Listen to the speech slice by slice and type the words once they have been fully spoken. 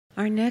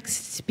Our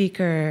next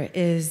speaker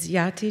is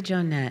Haryati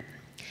Jonet.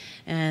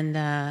 And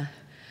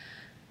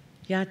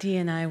Haryati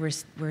and I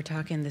were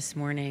talking this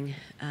morning,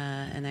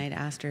 and I'd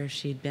asked her if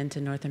she'd been to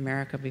North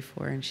America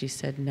before, and she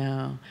said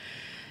no.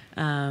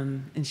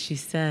 And she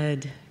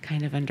said,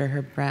 kind of under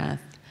her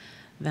breath,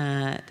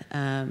 that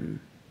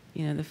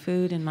the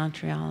food in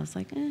Montreal is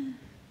like, eh.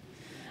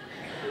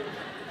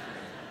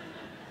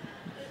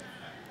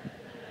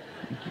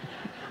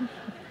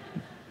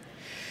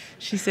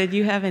 She said,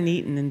 you haven't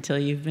eaten until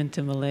you've been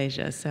to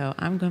Malaysia, so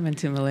I'm going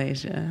to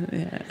Malaysia.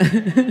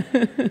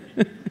 Yeah.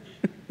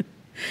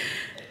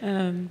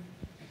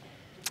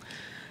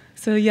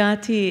 So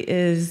Haryati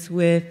is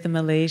with the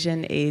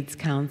Malaysian AIDS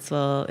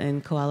Council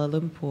in Kuala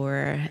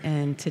Lumpur,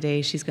 and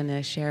today she's going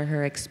to share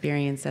her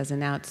experience as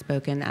an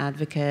outspoken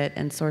advocate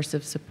and source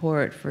of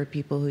support for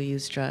people who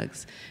use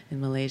drugs in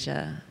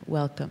Malaysia.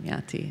 Welcome,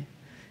 Haryati.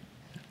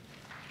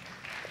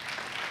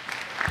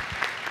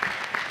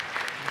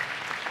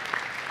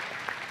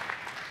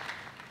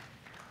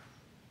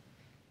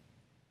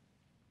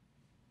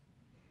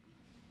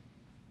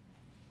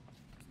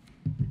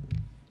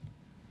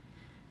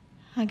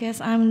 I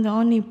guess I'm the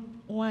only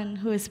one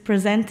who is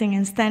presenting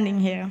and standing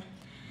here.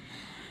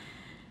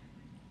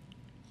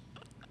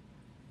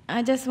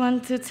 I just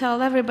want to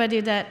tell everybody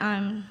that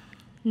I'm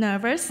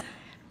nervous.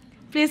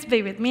 Please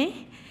be with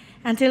me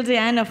until the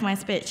end of my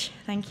speech.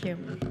 Thank you.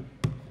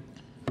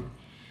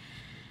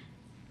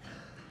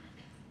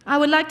 I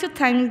would like to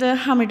thank the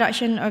harm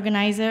reduction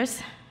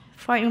organizers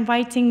for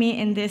inviting me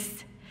in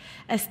this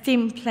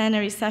esteemed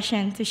plenary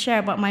session to share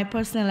about my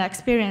personal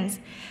experience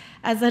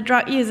as a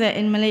drug user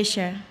in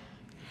Malaysia.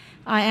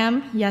 I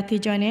am Haryati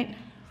Jonet,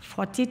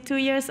 42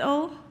 years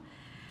old,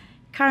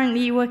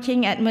 currently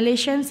working at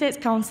Malaysian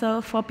State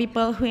Council for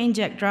People Who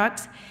Inject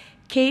Drugs,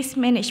 Case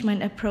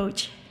Management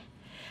Approach.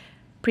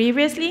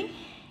 Previously,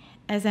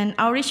 as an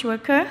outreach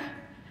worker,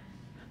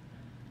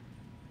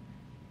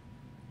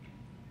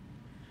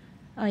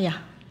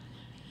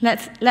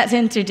 let's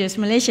introduce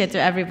Malaysia to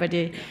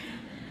everybody.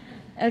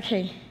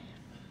 Okay.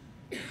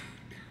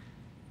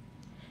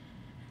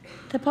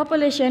 The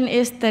population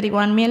is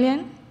 31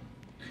 million.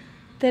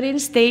 13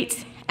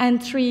 states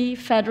and 3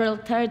 federal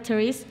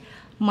territories,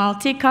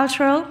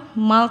 multicultural,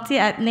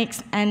 multi-ethnic,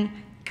 and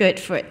good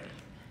food.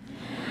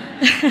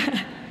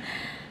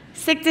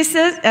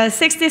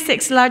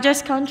 66th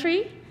largest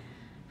country,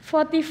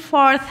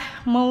 44th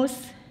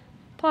most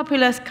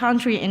populous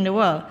country in the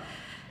world.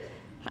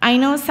 I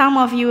know some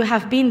of you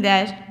have been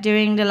there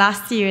during the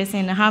last years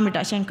in the harm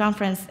reduction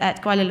conference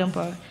at Kuala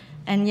Lumpur,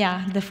 and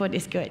yeah, the food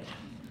is good.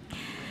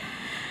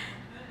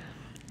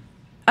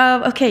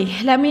 Okay,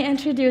 let me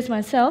introduce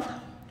myself.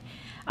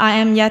 I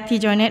am Haryati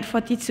Jonet,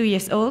 42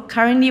 years old,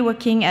 currently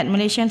working at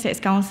Malaysian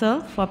State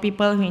Council for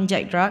People Who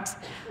Inject Drugs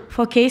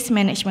for Case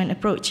Management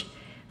Approach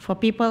for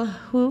people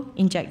who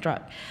inject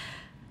drugs.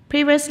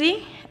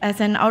 Previously,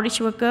 as an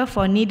outreach worker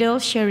for Needle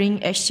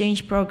Sharing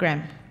Exchange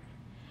Program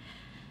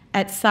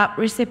at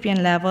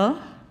sub-recipient level,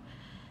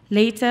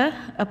 later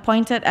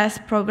appointed as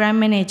program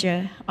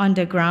manager on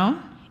the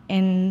ground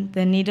in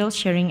the Needle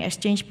Sharing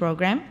Exchange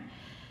Program.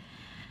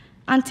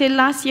 Until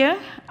last year,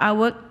 I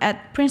worked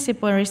at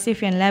principal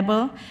recipient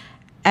level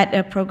at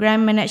a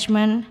program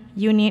management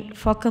unit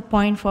focal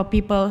point for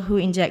people who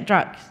inject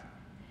drugs.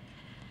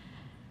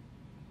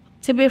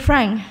 To be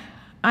frank,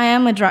 I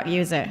am a drug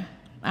user.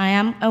 I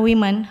am a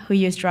woman who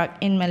uses drugs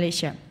in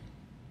Malaysia.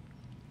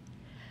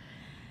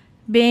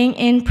 Being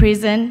in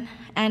prison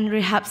and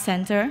rehab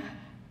center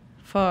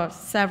for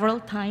several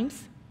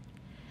times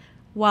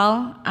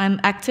while I'm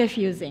active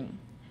using.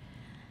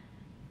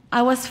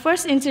 I was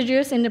first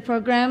introduced in the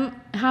program,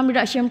 harm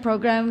reduction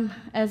program,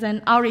 as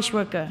an outreach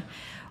worker,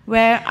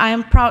 where I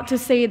am proud to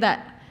say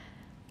that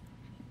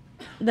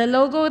the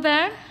logo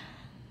there,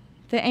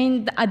 the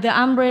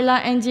umbrella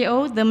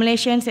NGO, the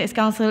Malaysian State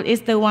Council,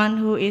 is the one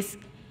who is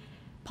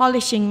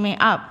polishing me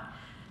up,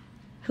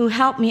 who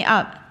helped me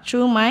up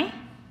through my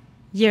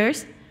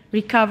years,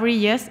 recovery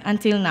years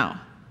until now.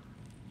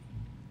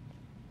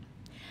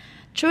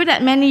 Through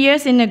that many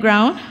years in the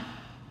ground,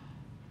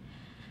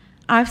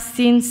 I've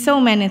seen so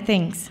many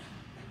things.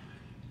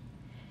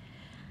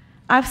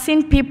 I've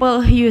seen people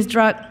who use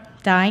drugs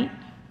die.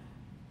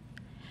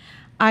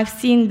 I've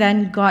seen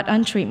them got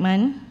on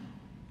treatment.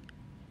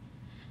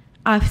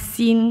 I've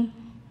seen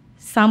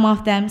some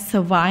of them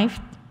survive.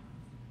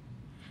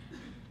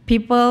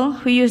 People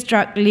who use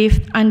drugs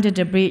lived under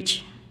the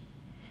bridge.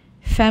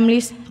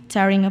 Families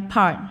tearing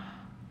apart.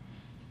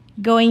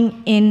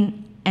 Going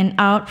in and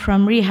out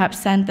from rehab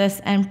centers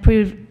and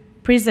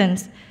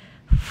prisons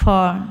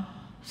for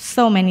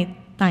so many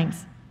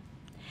times.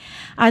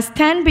 I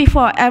stand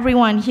before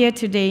everyone here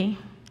today,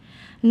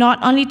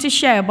 not only to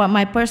share about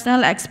my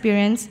personal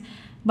experience,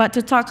 but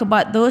to talk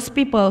about those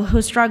people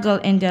who struggle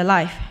in their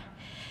life.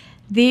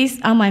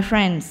 These are my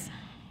friends,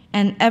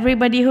 and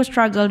everybody who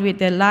struggled with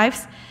their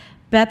lives,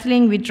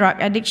 battling with drug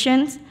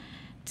addictions,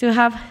 to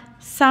have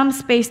some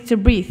space to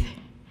breathe.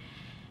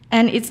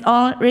 And it's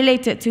all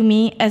related to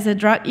me as a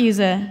drug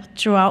user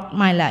throughout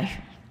my life.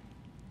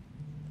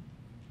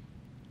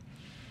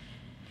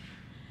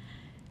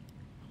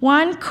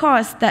 One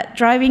cause that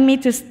driving me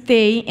to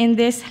stay in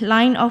this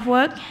line of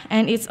work,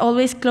 and it's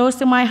always close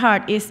to my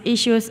heart, is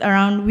issues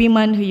around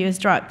women who use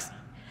drugs.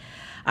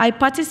 I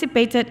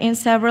participated in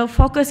several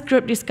focus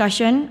group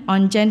discussions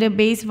on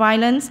gender-based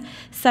violence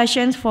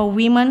sessions for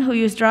women who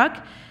use drugs,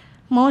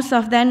 most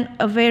of them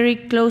are very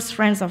close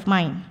friends of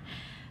mine.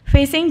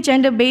 Facing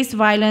gender-based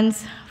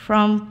violence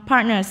from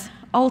partners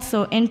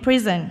also in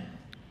prison.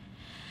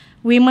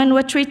 Women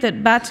were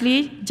treated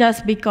badly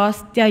just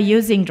because they are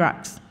using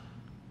drugs.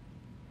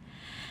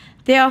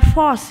 They are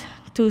forced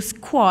to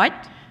squat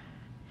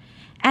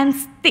and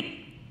stick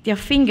their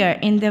finger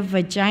in their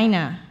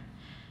vagina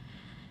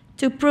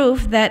to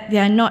prove that they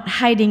are not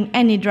hiding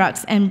any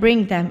drugs and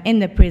bring them in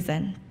the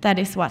prison. That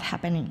is what's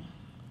happening.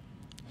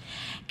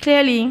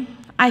 Clearly,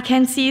 I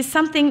can see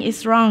something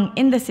is wrong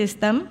in the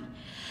system,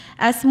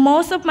 as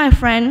most of my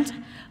friends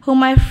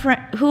whom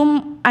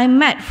I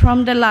met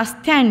from the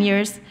last 10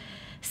 years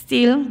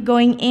still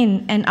going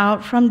in and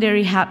out from the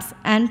rehabs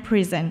and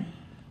prison.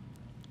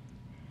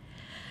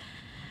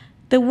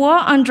 The war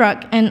on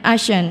drug and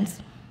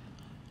actions.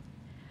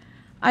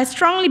 I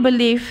strongly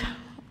believe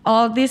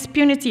all this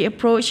punitive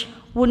approach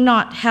would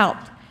not help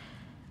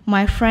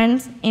my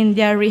friends in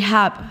their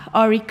rehab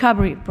or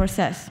recovery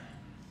process.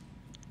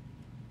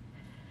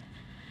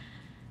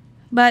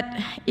 But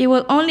it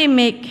will only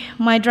make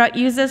my drug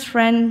users'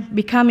 friend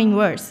becoming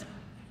worse.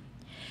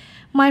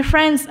 My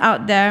friends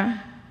out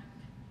there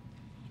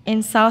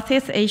in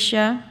Southeast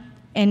Asia,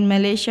 in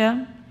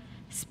Malaysia,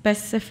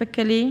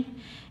 specifically,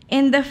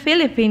 in the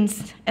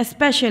Philippines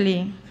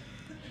especially,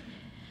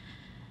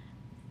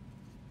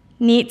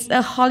 needs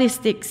a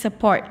holistic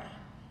support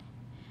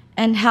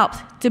and help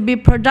to be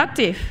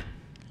productive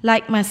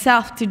like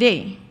myself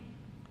today,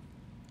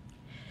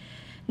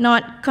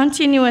 not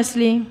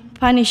continuously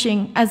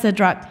punishing as a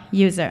drug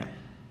user.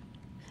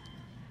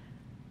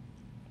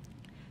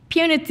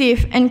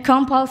 Punitive and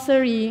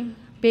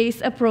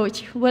compulsory-based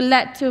approach will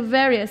lead to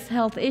various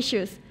health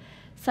issues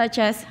such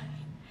as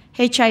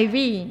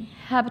HIV,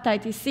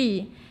 hepatitis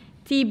C,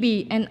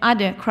 TB, and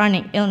other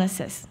chronic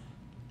illnesses.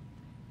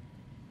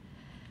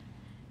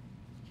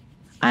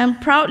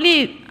 I'm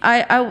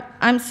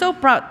so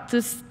proud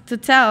to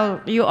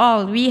tell you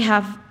all we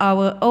have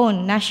our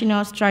own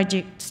national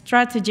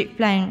strategic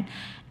plan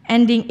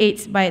ending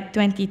AIDS by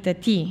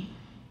 2030,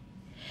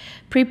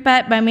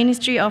 prepared by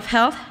Ministry of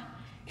Health,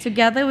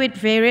 together with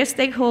various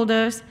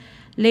stakeholders,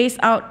 lays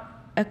out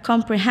a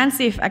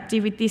comprehensive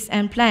activities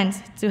and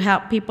plans to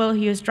help people who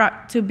use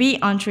drugs to be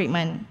on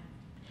treatment.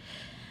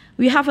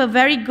 We have a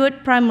very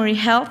good primary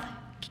health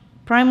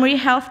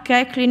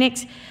care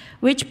clinics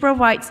which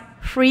provides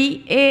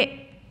free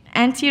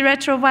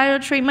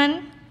antiretroviral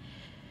treatment,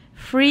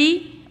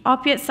 free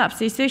opiate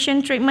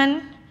substitution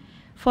treatment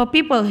for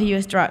people who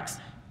use drugs.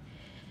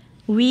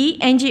 We,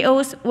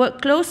 NGOs,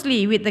 work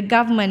closely with the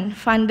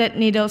government-funded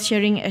needle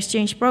sharing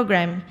exchange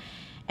program,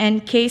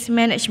 and case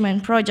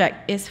management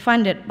project is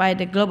funded by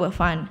the Global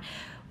Fund,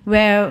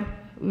 where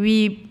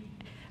we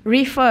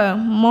refer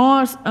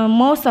most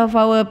of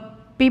our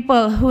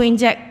people who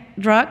inject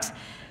drugs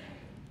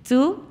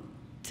to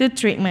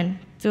treatment,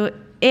 to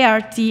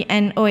ART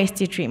and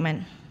OST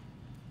treatment.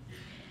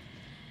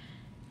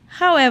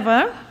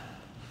 However,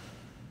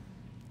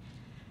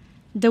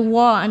 the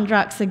war on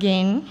drugs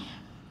again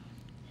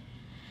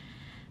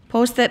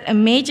posed a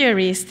major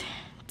risk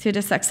to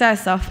the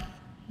success of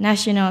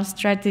National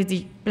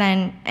Strategic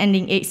Plan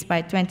Ending AIDS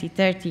by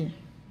 2030,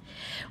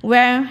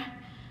 where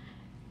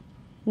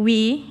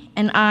we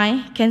and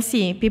I can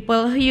see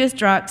people who use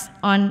drugs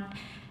on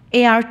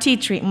ART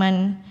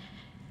treatment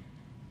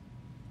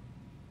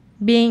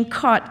being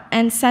caught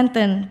and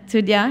sentenced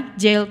to their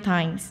jail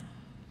times.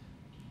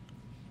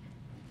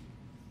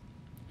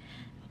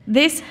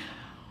 This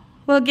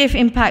will give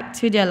impact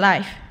to their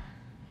life,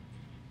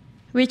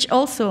 which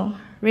also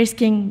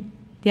risking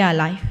their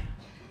life.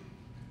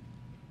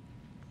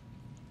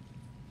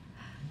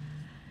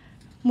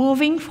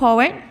 Moving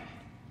forward,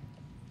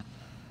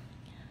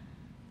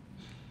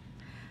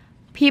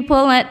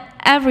 people at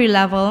every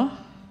level,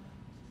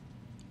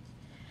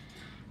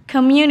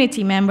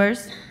 community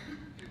members,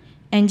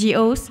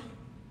 NGOs,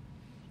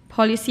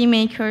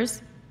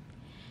 policymakers,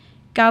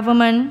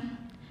 government,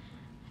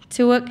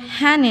 to work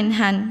hand in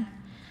hand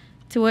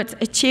towards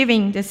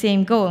achieving the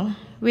same goal,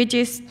 which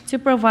is to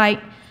provide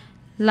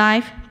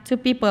life to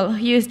people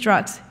who use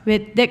drugs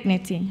with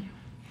dignity.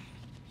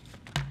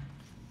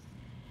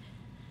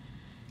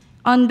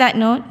 On that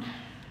note,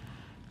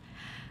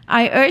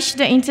 I urge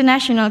the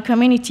international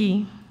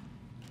community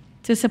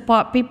to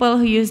support people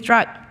who use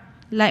drugs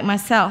like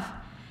myself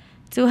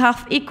to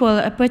have equal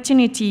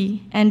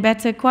opportunity and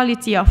better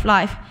quality of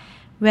life,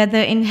 whether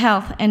in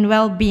health and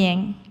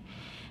well-being.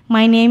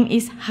 My name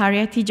is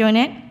Haryati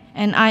Jonet,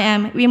 and I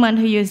am Women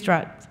Who Use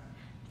Drugs.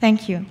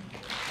 Thank you.